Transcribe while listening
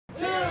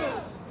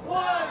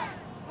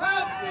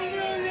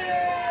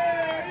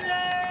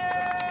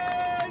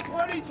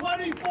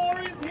2024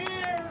 is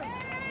here!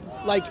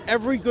 Like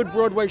every good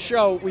Broadway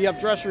show, we have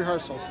dress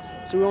rehearsals.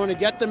 So we want to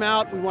get them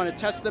out, we want to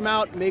test them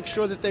out, make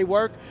sure that they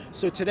work.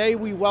 So today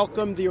we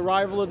welcome the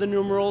arrival of the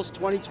Numerals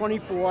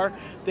 2024.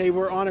 They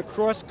were on a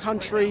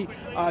cross-country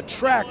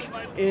trek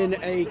in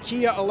a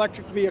Kia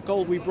electric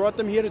vehicle. We brought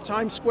them here to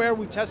Times Square,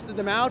 we tested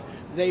them out,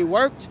 they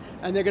worked,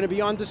 and they're going to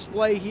be on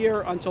display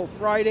here until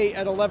Friday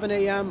at 11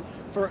 a.m.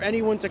 for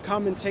anyone to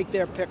come and take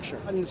their picture.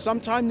 And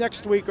sometime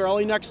next week,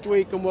 early next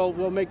week, and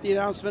we'll make the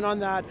announcement on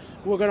that,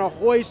 we're going to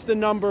hoist the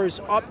numbers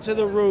up to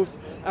the roof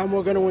and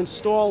we're going to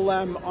install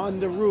them on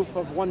the roof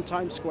of One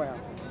Times Square.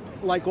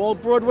 Like all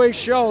Broadway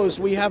shows,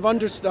 we have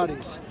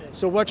understudies.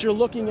 So what you're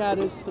looking at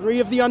is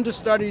 3 of the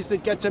understudies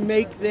that get to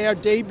make their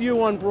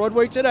debut on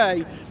Broadway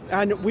today,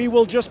 and we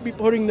will just be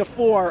putting the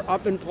 4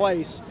 up in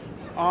place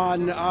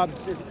on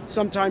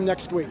sometime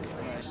next week.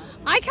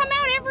 I come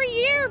out every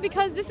year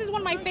because this is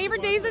one of my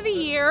favorite days of the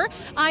year.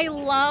 I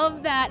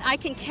love that I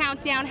can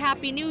count down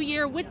Happy New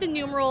Year with the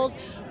Numerals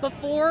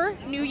before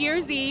New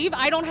Year's Eve.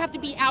 I don't have to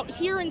be out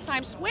here in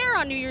Times Square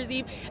on New Year's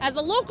Eve. As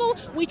a local,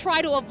 we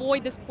try to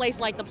avoid this place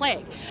like the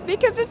plague.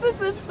 Because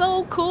this is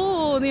so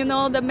cool, you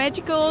know, the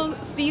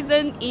magical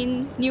season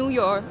in New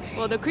York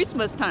for the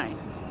Christmas time.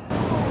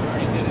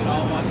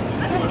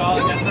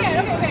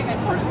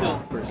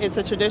 It's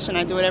a tradition.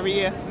 I do it every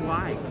year.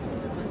 Why?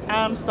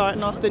 I'm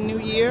starting off the new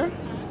year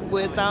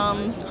with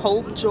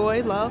hope,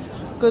 joy, love,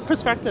 good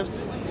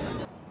perspectives.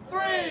 3,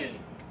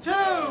 2,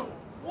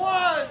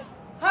 1,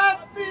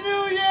 Happy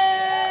New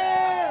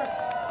Year!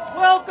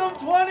 Welcome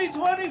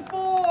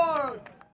 2024!